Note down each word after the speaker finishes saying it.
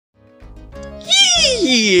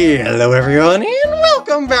Hello everyone, and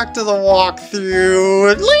welcome back to the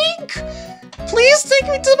walkthrough. Link, please take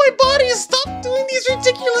me to my body and stop doing these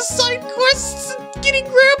ridiculous side quests and getting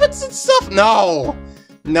rabbits and stuff. No,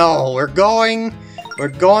 we're going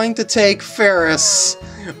to take Ferris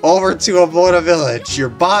over to Avoda Village. Your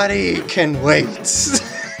body can wait.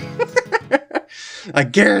 I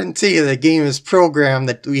guarantee the game is programmed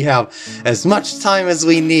that we have as much time as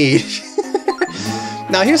we need.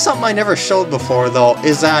 Now here's something I never showed before though,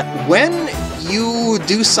 is that when you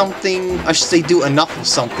do something, I should say do enough of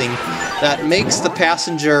something, that makes the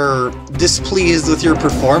passenger displeased with your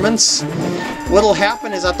performance, what'll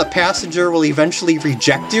happen is that the passenger will eventually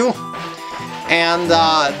reject you, and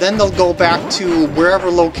then they'll go back to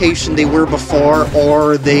wherever location they were before,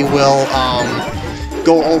 or they will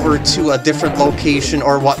go over to a different location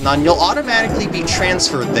or whatnot, and you'll automatically be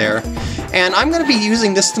transferred there. And I'm going to be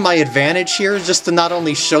using this to my advantage here, just to not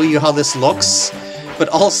only show you how this looks, but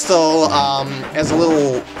also as a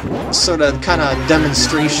little sort of kind of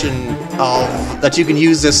demonstration of that you can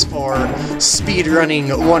use this for speedrunning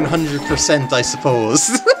 100%, I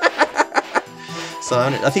suppose. So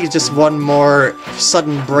I think it's just one more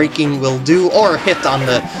sudden braking will do, or a hit on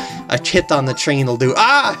the train will do.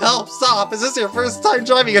 Ah, help, stop! Is this your first time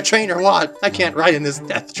driving a train or what? I can't ride in this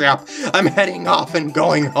death trap. I'm heading off and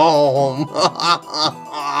going home.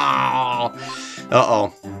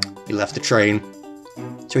 Uh-oh. We left the train.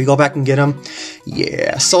 Shall we go back and get him?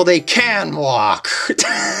 Yeah, so they can walk.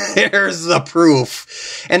 There's the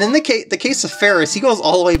proof. And in the case of Ferris, he goes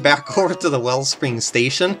all the way back over to the Wellspring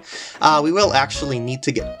Station. We will actually need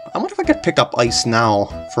to get... I wonder if I could pick up ice now.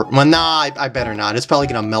 Well, nah, I better not. It's probably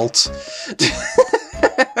gonna melt.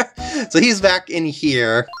 So he's back in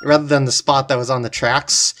here, rather than the spot that was on the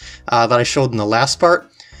tracks that I showed in the last part.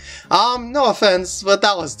 No offense, but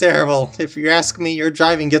that was terrible. If you ask me, your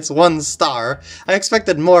driving gets 1 star. I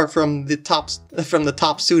expected more from the top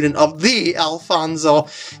student of the Alfonso.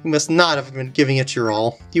 You must not have been giving it your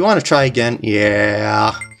all. Do you want to try again?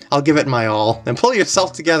 Yeah, I'll give it my all. Then pull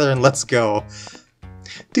yourself together and let's go.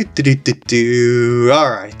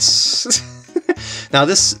 Alright. Now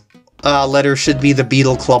this letter should be the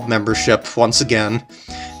Beetle Club membership once again.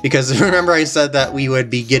 Because remember I said that we would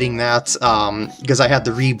be getting that, because I had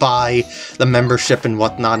to re-buy the membership and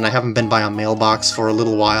whatnot, and I haven't been by a mailbox for a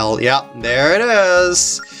little while. Yep, there it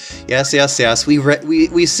is! Yes.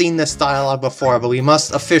 We've seen this dialogue before, but we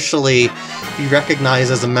must officially be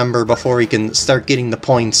recognized as a member before we can start getting the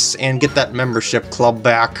points and get that membership club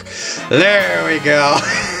back. There we go!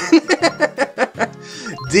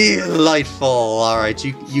 Delightful! Alright,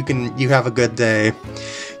 you have a good day.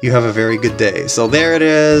 You have a very good day. So there it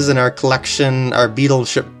is in our collection. Our Beetle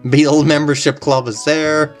membership club is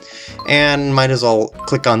there. And might as well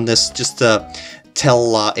click on this just to tell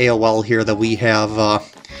AOL here that we have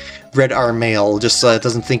read our mail, just so it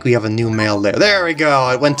doesn't think we have a new mail there. There we go!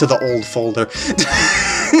 I went to the old folder.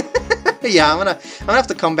 Yeah, I'm gonna have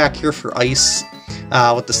to come back here for ice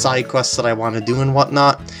with the side quests that I want to do and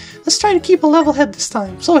whatnot. Let's try to keep a level head this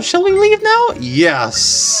time. So, shall we leave now?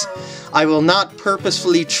 Yes! I will not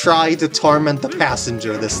purposefully try to torment the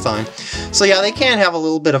passenger this time. So yeah, they can have a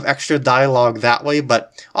little bit of extra dialogue that way,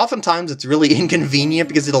 but oftentimes it's really inconvenient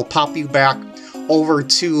because it'll pop you back over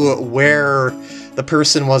to where the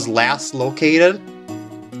person was last located.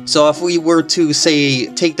 So if we were to, say,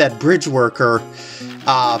 take that bridge worker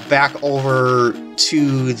back over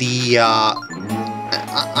to the...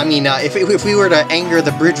 if we were to anger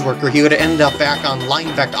the bridge worker, he would have ended up back on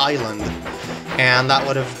Linebeck Island. And that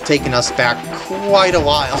would have taken us back quite a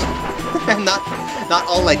while. And not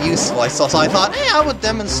all that useful. So I thought, hey, I would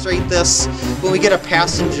demonstrate this when we get a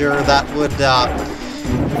passenger that would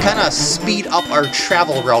kind of speed up our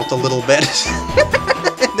travel route a little bit.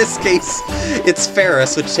 In this case, it's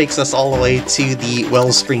Ferris, which takes us all the way to the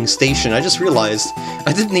Wellspring Station. I just realized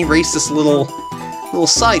I didn't erase this little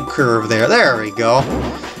side curve there. There we go.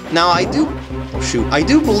 Now I do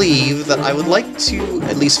believe that I would like to,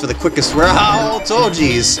 at least for the quickest route, oh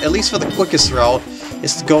geez, at least for the quickest route,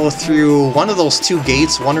 is to go through one of those 2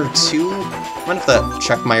 gates, 1 or 2. I'm gonna have to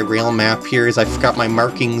check my rail map here, as I forgot my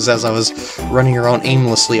markings as I was running around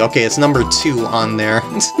aimlessly. Okay, it's number 2 on there.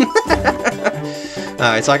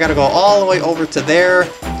 Alright, so I gotta go all the way over to there,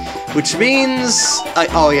 which means...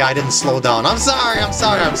 oh yeah, I didn't slow down. I'm sorry,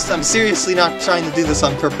 I'm seriously not trying to do this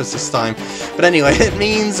on purpose this time. But anyway, it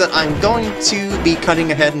means that I'm going to be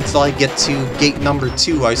cutting ahead until I get to gate number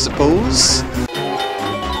 2, I suppose.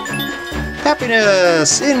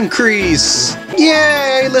 Happiness! Increase!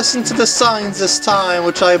 Yay! Listen to the signs this time,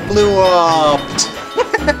 which I blew up!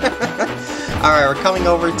 Alright, we're coming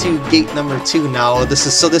over to gate number 2 now. This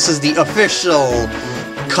is the official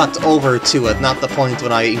cut over to it, not the point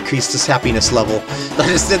when I increased his happiness level. I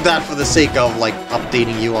just did that for the sake of, like,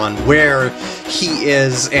 updating you on where he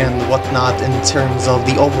is and whatnot in terms of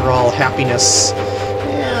the overall happiness.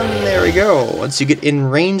 And there we go. Once you get in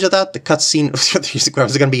range of that, the cutscene, I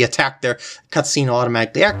was going to be attacked there, cutscene will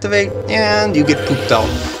automatically activate, and you get pooped out.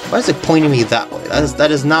 Why is it pointing me that way?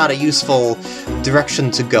 That is not a useful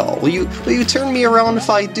direction to go. Will you turn me around if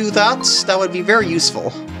I do that? That would be very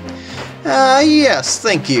useful. Yes,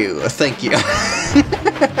 thank you.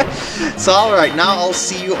 So alright, now I'll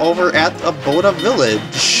see you over at Aboda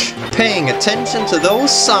Village. Paying attention to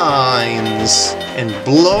those signs and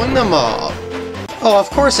blowing them up. Oh, of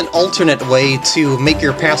course an alternate way to make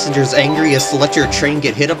your passengers angry is to let your train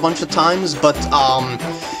get hit a bunch of times, but,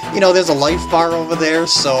 you know, there's a life bar over there,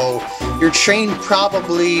 so your train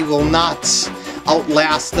probably will not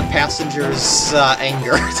outlast the passengers'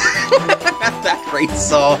 anger at that rate,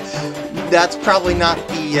 so that's probably not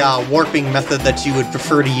the warping method that you would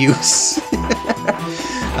prefer to use.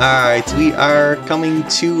 Alright, we are coming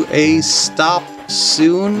to a stop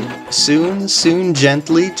soon,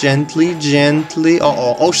 gently.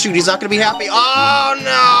 Uh-oh, oh shoot, he's not gonna be happy. Oh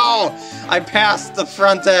no! I passed the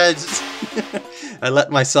front edge. I let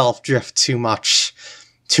myself drift too much,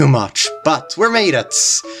 but we made it.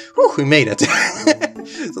 Whew, we made it.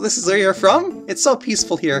 So this is where you're from? It's so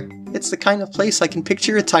peaceful here. It's the kind of place I can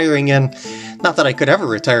picture retiring in. Not that I could ever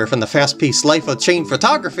retire from the fast-paced life of chain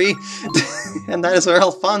photography. And that is where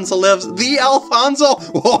Alfonso lives. The Alfonso!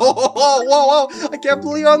 Whoa! I can't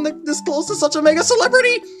believe I'm this close to such a mega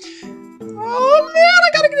celebrity! Oh man,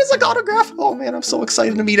 I gotta get his autograph! Oh man, I'm so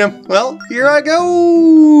excited to meet him. Well, here I go!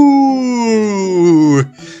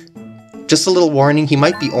 Just a little warning, he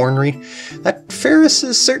might be ornery. That Ferris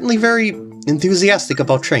is certainly very enthusiastic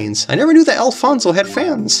about trains. I never knew that Alfonso had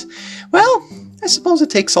fans. Well, I suppose it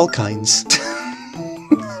takes all kinds.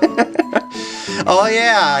 Oh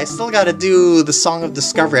yeah, I still gotta do the Song of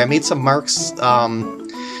Discovery. I made some marks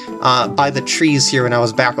by the trees here when I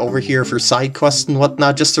was back over here for side quests and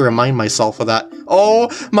whatnot, just to remind myself of that. Oh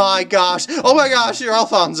my gosh, you're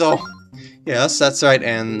Alfonso! Yes, that's right,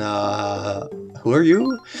 and who are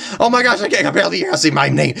you? Oh my gosh, I can't barely hear my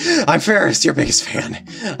name. I'm Ferris, your biggest fan.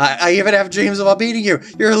 I even have dreams about meeting you.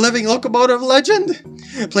 You're a living locomotive legend.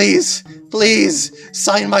 Please,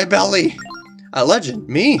 sign my belly. A legend?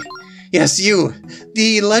 Me? Yes, you.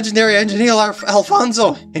 The legendary engineer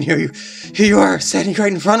Alfonso. And here you are, standing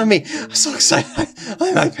right in front of me. I'm so excited.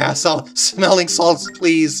 I might pass out. Smelling salts,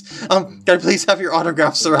 please. Can I please have your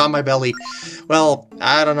autographs around my belly? Well,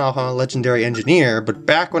 I don't know if I'm a legendary engineer, but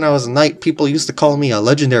back when I was a knight, people used to call me a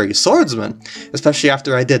legendary swordsman, especially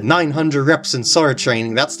after I did 900 reps in sword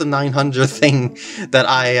training. That's the 900 thing that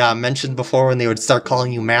I mentioned before when they would start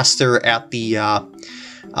calling you master at the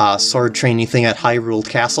sword training thing at Hyrule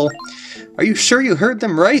Castle. Are you sure you heard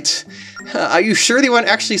them right? Are you sure they weren't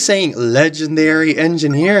actually saying legendary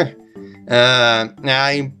engineer?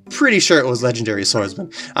 I'm pretty sure it was legendary swordsman.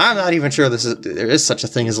 I'm not even sure there is such a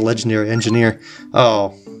thing as a legendary engineer.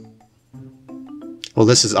 Oh. Well,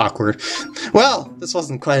 this is awkward. Well, this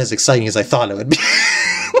wasn't quite as exciting as I thought it would be.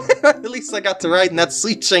 At least I got to ride in that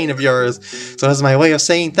sweet chain of yours. So as my way of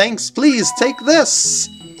saying thanks, please take this!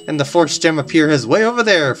 And the force gem appears way over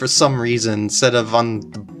there for some reason, instead of on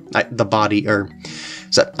the body, or...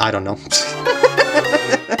 So, I don't know.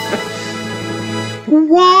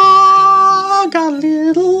 Wow, got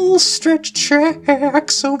little stretch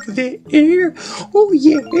tracks over there. Oh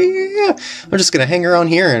yeah. I'm just gonna hang around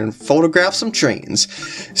here and photograph some trains.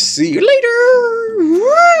 See you later.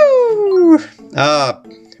 Woo!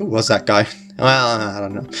 Who was that guy? Well, I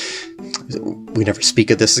don't know. We never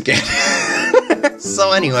speak of this again.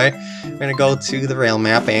 So anyway, we're gonna go to the rail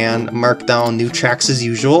map and mark down new tracks as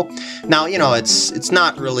usual. Now, you know, it's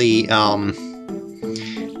not really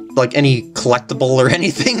like any collectible or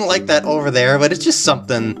anything like that over there, but it's just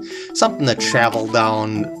something to travel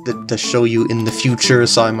down to show you in the future,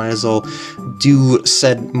 so I might as well do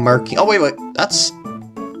said marking. Oh wait, that's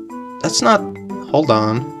not, hold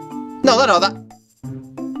on. No, that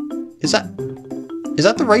is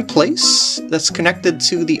that the right place? That's connected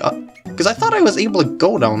to the because I thought I was able to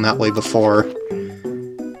go down that way before.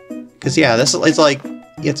 Because yeah, this is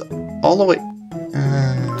it's all the way.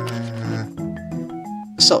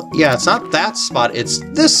 So yeah, it's not that spot. It's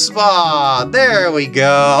this spot. There we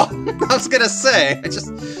go. I was gonna say I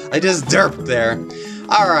just derped there.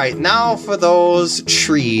 All right, now for those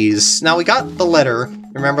trees. Now we got the letter.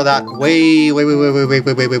 Remember that way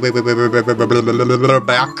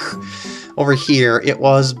back. over here. It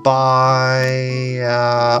was by...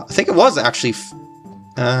 I think it was actually...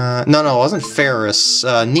 no, it wasn't Ferris.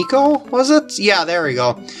 Nico, was it? Yeah, there we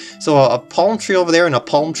go. So a palm tree over there and a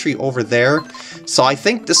palm tree over there. So I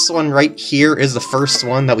think this one right here is the first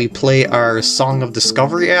one that we play our Song of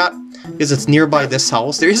Discovery at, because it's nearby this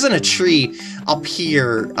house. There isn't a tree up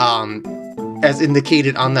here, as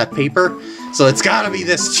indicated on that paper, so it's gotta be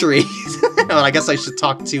this tree. I guess I should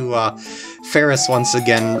talk to Ferris once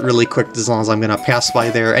again really quick, as long as I'm gonna pass by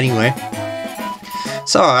there anyway.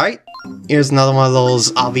 So alright, here's another one of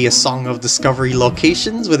those obvious Song of Discovery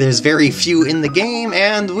locations where there's very few in the game,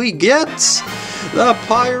 and we get the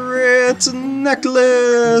pirate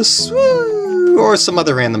necklace! Woo! Or some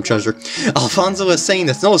other random treasure. Alfonso is saying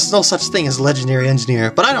there's no such thing as legendary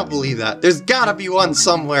engineer, but I don't believe that. There's gotta be one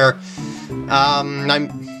somewhere.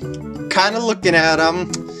 I'm kind of looking at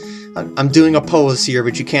him. I'm doing a pose here,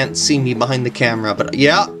 but you can't see me behind the camera. But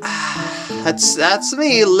yeah, that's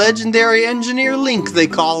me, Legendary Engineer Link, they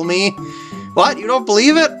call me. What? You don't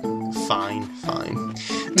believe it? Fine, fine.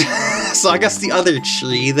 So I guess the other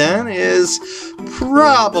tree then is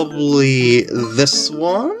probably this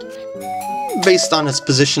one, based on its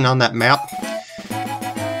position on that map.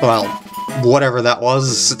 Well, whatever that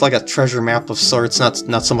was, it's like a treasure map of sorts,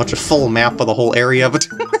 not so much a full map of the whole area, but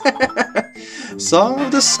Song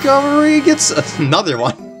of Discovery gets another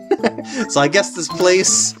one. So I guess this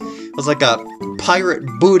place was like a pirate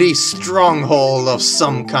booty stronghold of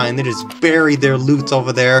some kind. They just buried their loot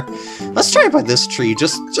over there. Let's try by this tree,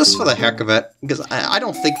 just for the heck of it, because I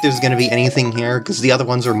don't think there's gonna be anything here, because the other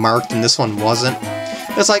ones were marked and this one wasn't.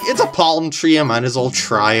 It's like, it's a palm tree, I might as well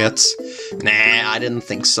try it. Nah, I didn't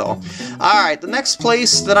think so. Alright, the next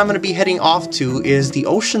place that I'm going to be heading off to is the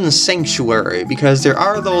Ocean Sanctuary, because there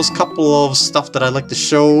are those couple of stuff that I'd like to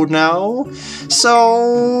show now.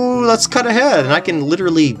 So, let's cut ahead, and I can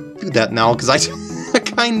literally do that now, because I'm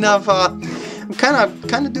kind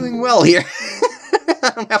of doing well here.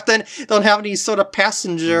 I don't have any sort of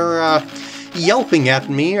passenger yelping at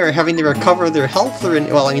me, or having to recover their health, or,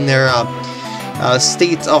 well, I mean, their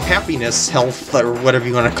state of happiness, health, or whatever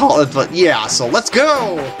you want to call it, but yeah, so let's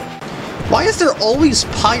go! Why is there always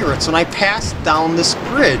pirates when I pass down this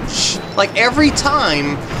bridge? Like, every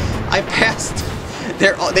time I passed,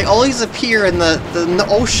 they always appear in the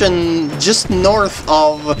ocean just north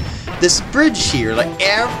of this bridge here. Like,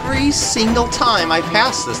 every single time I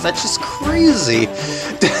pass this, that's just crazy.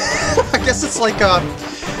 I guess it's like a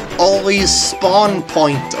always spawn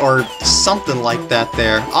point or something like that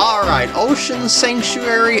there. Alright, Ocean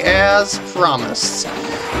Sanctuary as promised.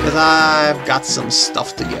 Because I've got some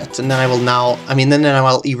stuff to get. And then I will then I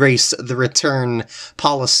will erase the return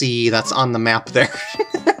policy that's on the map there.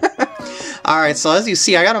 Alright, so as you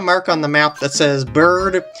see, I got a mark on the map that says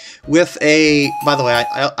bird with a... By the way,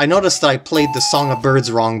 I noticed that I played the Song of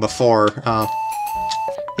Birds wrong before.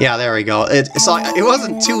 Yeah, there we go. It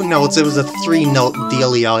wasn't 2 notes, it was a 3-note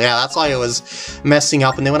dealio. Yeah, that's why it was messing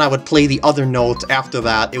up. And then when I would play the other note after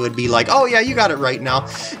that, it would be like, oh yeah, you got it right now.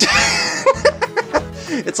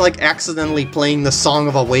 It's like accidentally playing the Song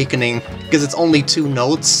of Awakening, because it's only 2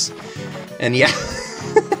 notes. And yeah.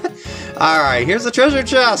 Alright, here's the treasure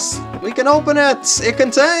chest! We can open it! It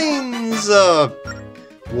contains...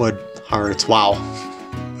 wood hearts, wow.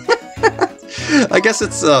 I guess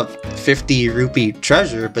it's a 50 rupee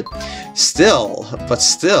treasure, but still,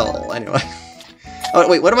 anyway. Oh,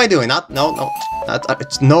 wait, what am I doing?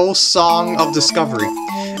 It's no Song of Discovery.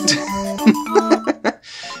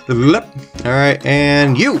 Alright,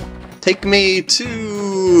 and you! Take me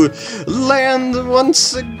to land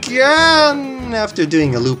once again! After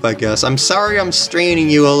doing a loop, I guess. I'm sorry I'm straining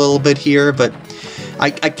you a little bit here, but I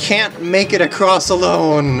can't make it across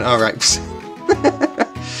alone. Alright.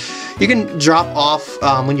 You can drop off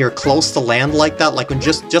when you're close to land like that, like when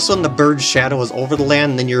just when the bird's shadow is over the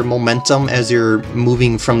land, and then your momentum as you're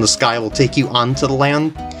moving from the sky will take you onto the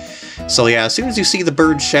land. So yeah, as soon as you see the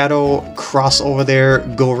bird's shadow cross over there,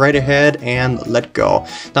 go right ahead and let go.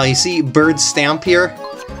 Now you see bird's stamp here?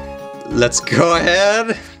 Let's go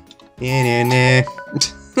ahead.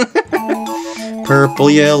 Purple,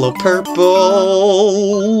 yellow, purple.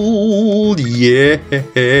 Yeah.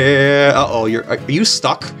 Uh-oh, are you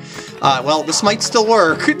stuck? Well, this might still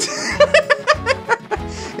work. Yeah,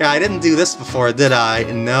 I didn't do this before, did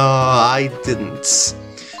I? No, I didn't.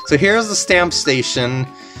 So here's the stamp station.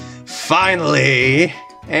 Finally!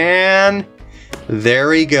 And there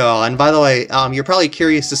we go. And by the way, you're probably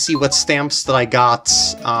curious to see what stamps that I got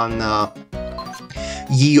on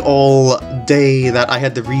ye ol' day that I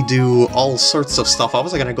had to redo all sorts of stuff. I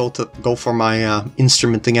was gonna go for my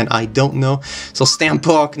instrument again, I don't know. So stamp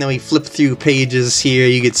book, and then we flip through pages here.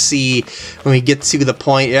 You can see when we get to the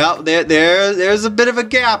point, yeah, there's a bit of a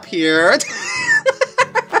gap here.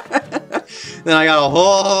 Then I got a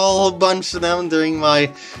whole bunch of them during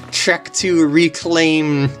my trek to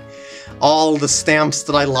reclaim all the stamps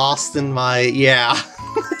that I lost in my, yeah.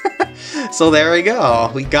 So there we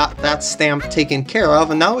go, we got that stamp taken care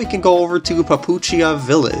of, and now we can go over to PkGam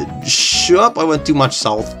Village. Oh, I went too much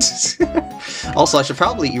south. Also, I should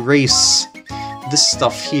probably erase this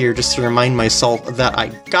stuff here just to remind myself that I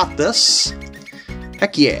got this.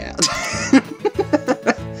 Heck yeah.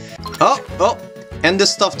 Oh, and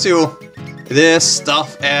this stuff too. This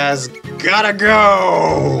stuff has gotta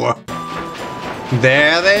go!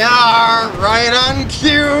 There they are, right on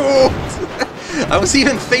cue! I was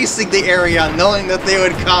even facing the area, knowing that they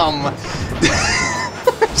would come.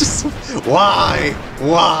 Just, why?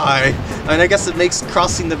 Why? I mean, I guess it makes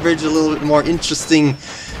crossing the bridge a little bit more interesting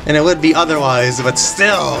than it would be otherwise, but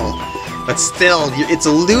still, it's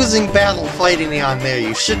a losing battle fighting me on there.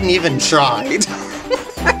 You shouldn't even try.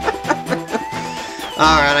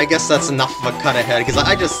 Alright, I guess that's enough of a cut ahead, because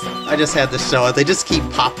I just had to show it. They just keep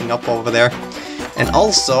popping up over there. And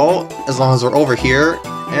also, as long as we're over here,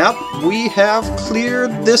 yep, we have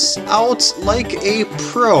cleared this out like a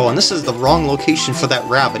pro. And this is the wrong location for that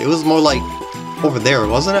rabbit. It was more like over there,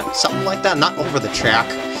 wasn't it? Something like that, not over the track.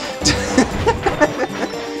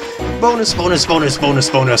 Bonus, bonus, bonus, bonus,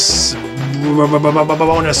 bonus.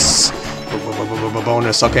 Bonus.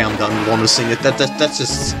 Bonus. Okay, I'm done bonusing it. That's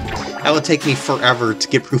just... That would take me forever to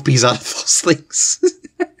get rupees out of those things.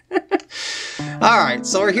 Alright,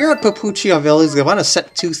 so we're here at PkGam Village. We want to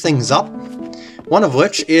set two things up. One of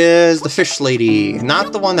which is the fish lady.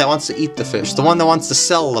 Not the one that wants to eat the fish, the one that wants to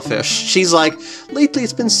sell the fish. She's like, lately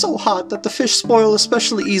it's been so hot that the fish spoil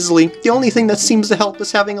especially easily. The only thing that seems to help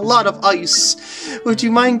is having a lot of ice. Would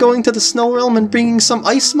you mind going to the snow realm and bringing some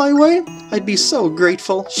ice my way? I'd be so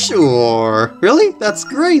grateful. Sure. Really? That's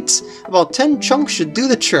great. About 10 chunks should do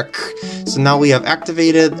the trick. So now we have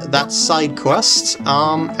activated that side quest.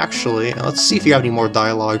 Actually, let's see if you have any more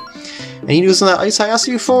dialogue. Any news on that ice I asked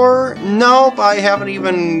you for? Nope, I haven't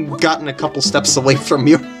even gotten a couple steps away from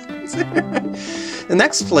you. The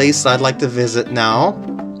next place I'd like to visit now,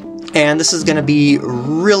 and this is going to be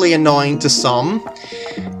really annoying to some,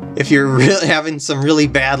 if you're really having some really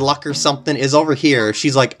bad luck or something, is over here.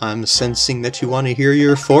 She's like, I'm sensing that you want to hear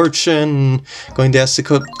your fortune. Going to ask the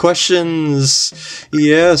questions.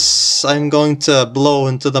 Yes, I'm going to blow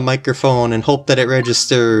into the microphone and hope that it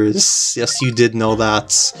registers. Yes, you did know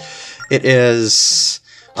that. It is,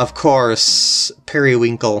 of course,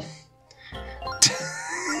 Periwinkle.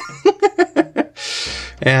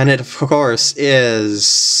 And it, of course,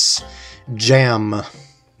 is Jam.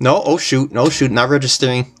 No, oh shoot, no shoot, not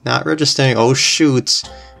registering, not registering, oh shoot.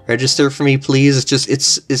 Register for me, please. It's just,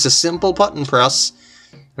 it's a simple button press.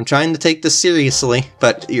 I'm trying to take this seriously,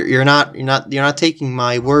 but you're not taking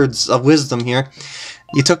my words of wisdom here.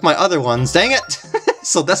 You took my other ones, dang it!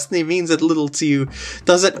 So destiny means it little to you,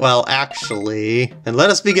 does it? Well, actually, and let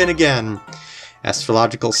us begin again.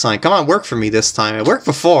 Astrological sign. Come on, work for me this time. It worked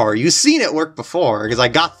before. You've seen it work before, because I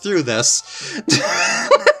got through this.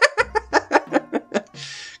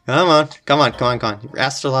 Come on, come on, come on, come on. Your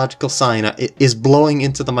astrological sign is blowing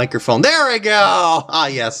into the microphone. There we go! Ah,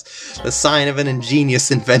 yes. The sign of an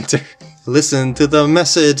ingenious inventor. Listen to the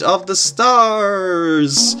message of the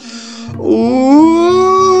stars. Ooh.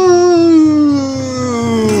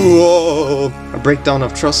 A breakdown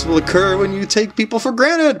of trust will occur when you take people for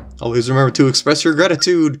granted. Always remember to express your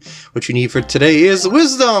gratitude. What you need for today is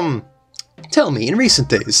wisdom. Tell me, in recent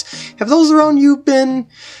days, have those around you been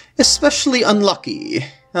especially unlucky?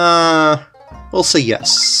 We'll say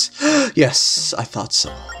yes. Yes, I thought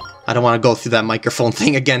so. I don't want to go through that microphone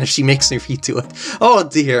thing again if she makes me redo it. Oh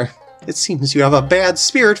dear. It seems you have a bad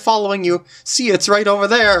spirit following you. See, it's right over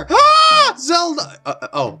there. Ah!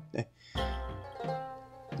 Zelda!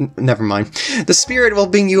 Never mind. The spirit will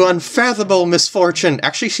bring you unfathomable misfortune.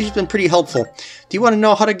 Actually, she's been pretty helpful. Do you want to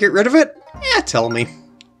know how to get rid of it? Yeah, tell me.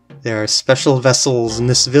 There are special vessels in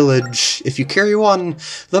this village. If you carry one,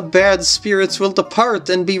 the bad spirits will depart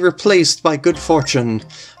and be replaced by good fortune.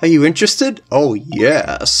 Are you interested? Oh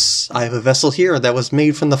yes. I have a vessel here that was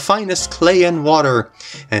made from the finest clay and water,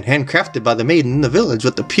 and handcrafted by the maiden in the village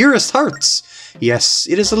with the purest hearts. Yes,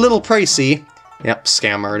 it is a little pricey. Yep,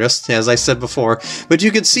 scam artist, as I said before, but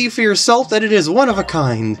you can see for yourself that it is one of a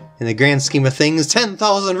kind. In the grand scheme of things,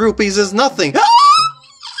 10,000 rupees is nothing.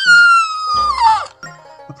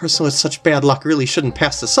 A person with such bad luck really shouldn't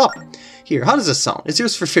pass this up. Here, how does this sound? It's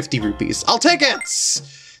yours for 50 rupees. I'll take it!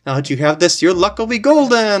 Now that you have this, your luck will be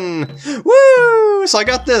golden! Woo! So I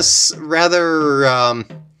got this rather, well,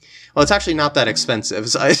 it's actually not that expensive,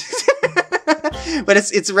 so but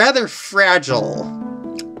it's rather fragile.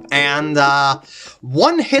 And,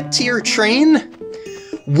 one hit to your train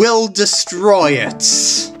will destroy it.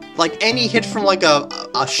 Like, any hit from, like,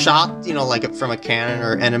 a shot, you know, like from a cannon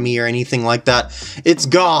or enemy or anything like that, it's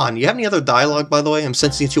gone. You have any other dialogue, by the way? I'm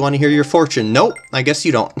sensing that you want to hear your fortune. Nope, I guess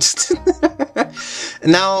you don't.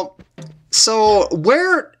 Now, so,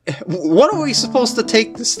 what are we supposed to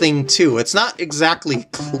take this thing to? It's not exactly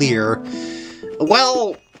clear.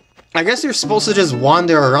 Well, I guess you're supposed to just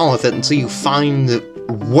wander around with it until you find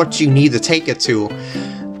what you need to take it to.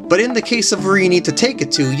 But in the case of where you need to take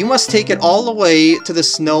it to, you must take it all the way to the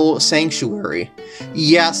Snow Sanctuary.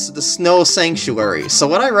 Yes, the Snow Sanctuary. So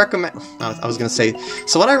what I recommend...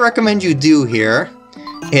 So what I recommend you do here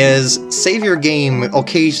is save your game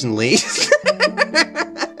occasionally.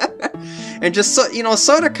 And just,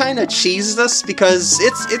 sort of kind of cheese this, because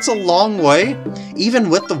it's a long way, even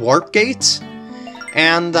with the warp gate.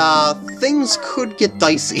 And things could get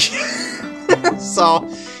dicey. So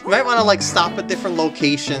you might want to like stop at different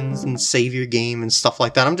locations and save your game and stuff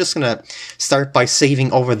like that. I'm just gonna start by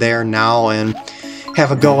saving over there now and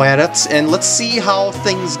have a go at it, and let's see how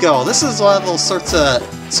things go. This is one of those sorts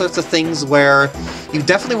of things where you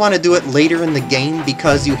definitely want to do it later in the game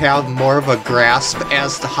because you have more of a grasp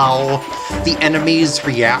as to how the enemies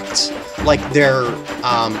react, like their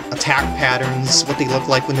attack patterns, what they look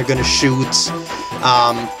like when they're going to shoot,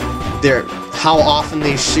 how often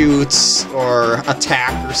they shoot or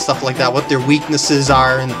attack or stuff like that, what their weaknesses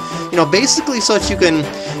are, and basically so that you can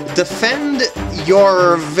defend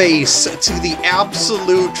your vase to the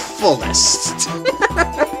absolute fullest.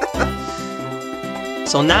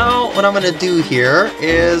 So now what I'm going to do here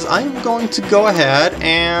is I'm going to go ahead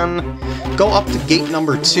and go up to gate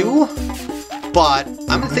number 2, but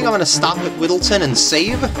I think I'm going to stop at Whittleton and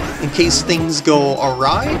save in case things go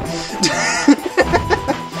awry.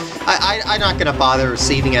 I'm not going to bother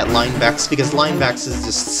saving at Linebacks because Linebacks is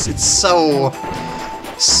just, it's so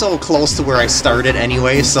close to where I started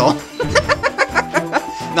anyway, so...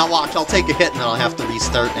 Now watch, I'll take a hit and then I'll have to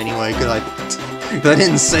restart anyway, because I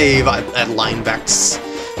didn't save at Linebacks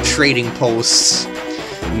trading posts.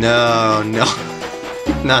 No,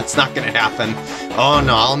 it's not gonna happen. Oh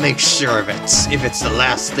no, I'll make sure of it, if it's the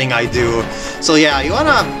last thing I do. So yeah, you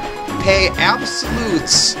wanna pay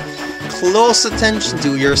absolute close attention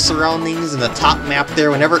to your surroundings in the top map there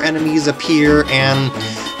whenever enemies appear, and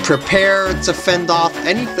prepare to fend off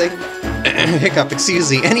anything,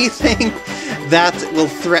 anything that will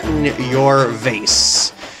threaten your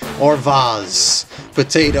vase, or vase,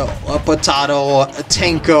 potato,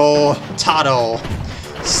 tanko, tato.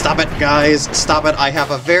 Stop it, guys, stop it. I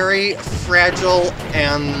have a very fragile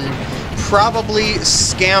and probably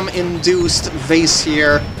scam-induced vase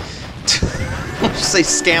here. Let's say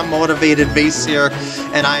scam-motivated vase here,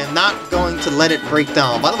 and I am not going to let it break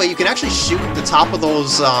down. By the way, you can actually shoot the top of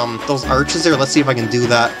those arches there. Let's see if I can do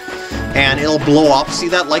that. And it'll blow up. See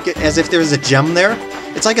that? Like it, as if there's a gem there.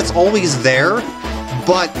 It's like it's always there,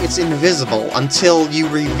 but it's invisible until you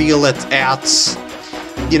reveal it at,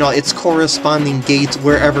 its corresponding gate,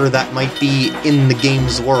 wherever that might be in the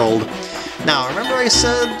game's world. Now, remember I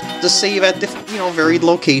said to save at different, varied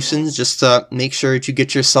locations, just to make sure that you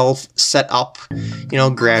get yourself set up,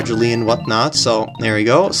 gradually and whatnot. So, there you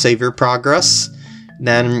go. Save your progress.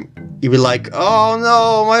 Then you'd be like, oh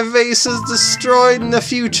no, my vase is destroyed in the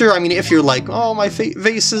future. I mean, if you're like, oh, my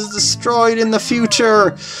vase is destroyed in the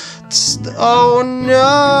future. Oh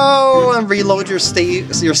no! And reload your save,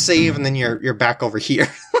 and then you're back over here.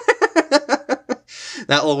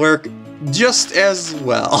 That will work just as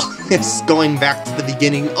well as going back to the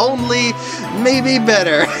beginning, only maybe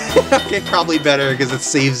better. Okay, probably better because it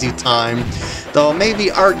saves you time. Though maybe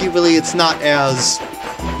arguably it's not as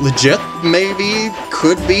legit, maybe,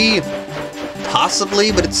 could be,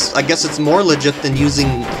 possibly, but I guess it's more legit than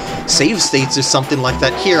using save states or something like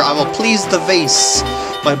that. Here, I will please the vase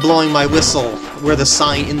by blowing my whistle where the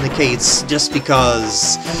sign indicates, just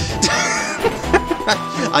because.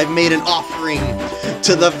 I've made an offering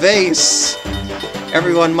to the vase.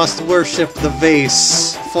 Everyone must worship the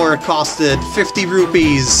vase, for it costed 50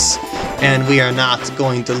 rupees, and we are not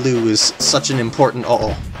going to lose such an important...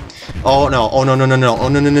 Oh no, oh no, not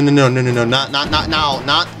now,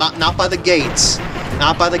 not by the gates.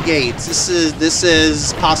 Not by the gates. This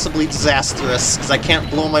is possibly disastrous, because I can't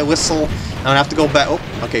blow my whistle. I'm gonna have to go back. Oh,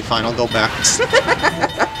 okay, fine, I'll go back.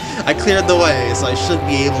 I cleared the way, so I should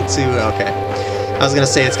be able to, okay. I was gonna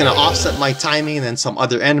say it's gonna offset my timing, and then some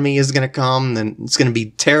other enemy is gonna come, and it's gonna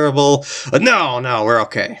be terrible. But no, we're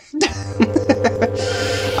okay.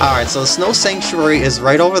 Alright, so the Snow Sanctuary is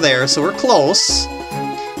right over there, so we're close.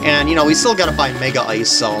 And, you know, we still gotta find Mega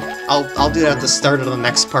Ice, so I'll do that at the start of the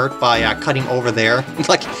next part by cutting over there,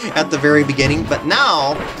 like at the very beginning. But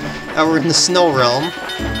now that we're in the Snow Realm,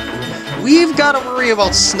 we've gotta worry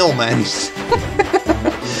about snowmen.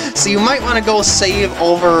 So you might want to go save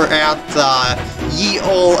over at Ye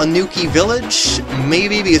Ol Anuki Village,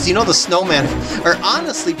 maybe, because you know the snowmen are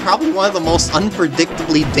honestly probably one of the most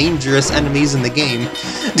unpredictably dangerous enemies in the game.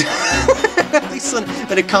 At least when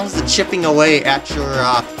it comes to chipping away at your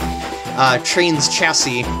train's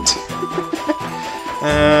chassis.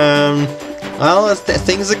 Well,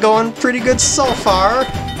 things are going pretty good so far.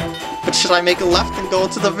 But should I make a left and go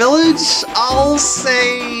to the village? I'll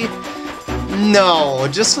say no,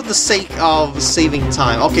 just for the sake of saving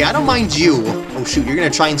time. Okay, I don't mind you. Oh shoot, you're gonna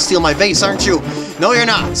try and steal my vase, aren't you? No, you're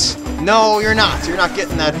not. No, you're not. You're not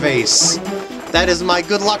getting that vase. That is my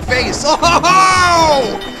good luck vase. Oh ho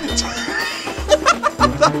ho!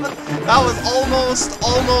 That was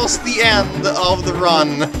almost the end of the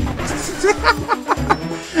run.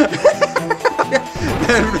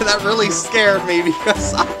 That really scared me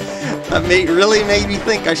because that really made me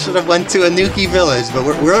think I should have went to Anuki Village, but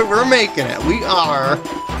we're making it. We are.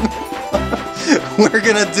 We're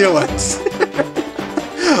gonna do it.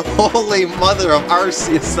 Holy mother of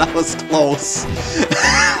Arceus, that was close.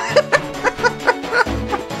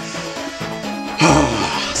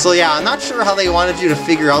 So yeah, I'm not sure how they wanted you to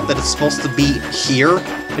figure out that it's supposed to be here.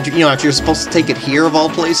 You know, if you're supposed to take it here of all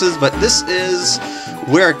places, but this is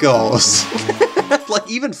where it goes. Like,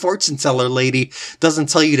 even Fortune Teller Lady doesn't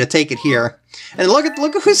tell you to take it here. And look at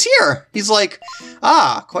who's here! He's like,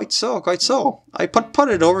 ah, quite so. I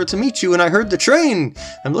put-putted over to meet you and I heard the train.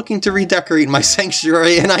 I'm looking to redecorate my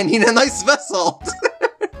sanctuary and I need a nice vessel.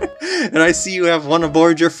 And I see you have one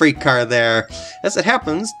aboard your freight car there. As it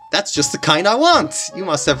happens, that's just the kind I want. You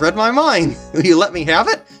must have read my mind. Will you let me have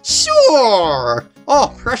it? Sure!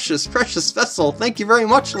 Oh, precious vessel. Thank you very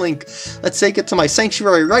much, Link. Let's take it to my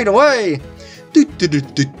sanctuary right away. Are you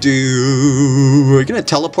gonna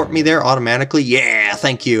teleport me there automatically? Yeah,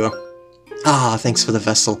 thank you. Ah, thanks for the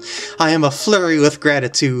vessel. I am a flurry with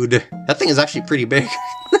gratitude. That thing is actually pretty big.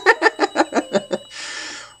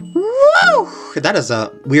 Woo! That is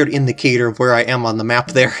a weird indicator of where I am on the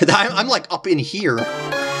map there. I'm like up in here.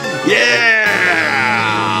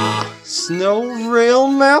 Yeah! Snow Rail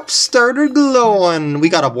map started glowing. We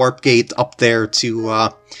got a warp gate up there to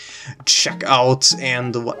check out,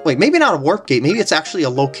 and wait, maybe not a warp gate, maybe it's actually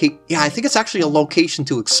a I think it's actually a location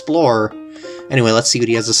to explore. Anyway, let's see what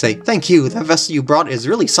he has to say. Thank you, that vessel you brought is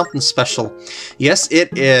really something special. Yes,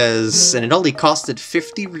 it is, and it only costed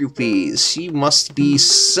 50 rupees. She must be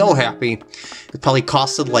so happy. It probably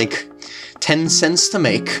costed like 10 cents to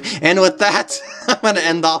make. And with that, I'm going to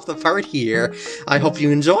end off the part here. I hope you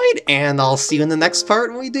enjoyed, and I'll see you in the next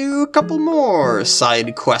part when we do a couple more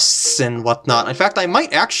side quests and whatnot. In fact, I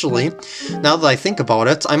might actually, now that I think about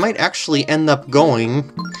it, I might actually end up going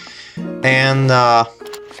and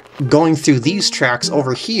going through these tracks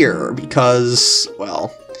over here because,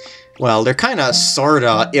 well, they're kind of,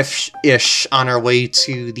 sorta, ish on our way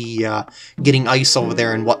to the getting ice over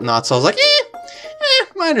there and whatnot. So I was like,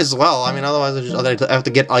 might as well. I mean, otherwise I have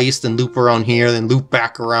to get iced and loop around here, then loop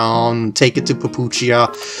back around, take it to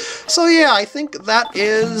Papuchia. So yeah, I think that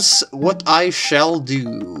is what I shall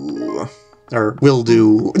do. Or will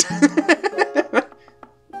do.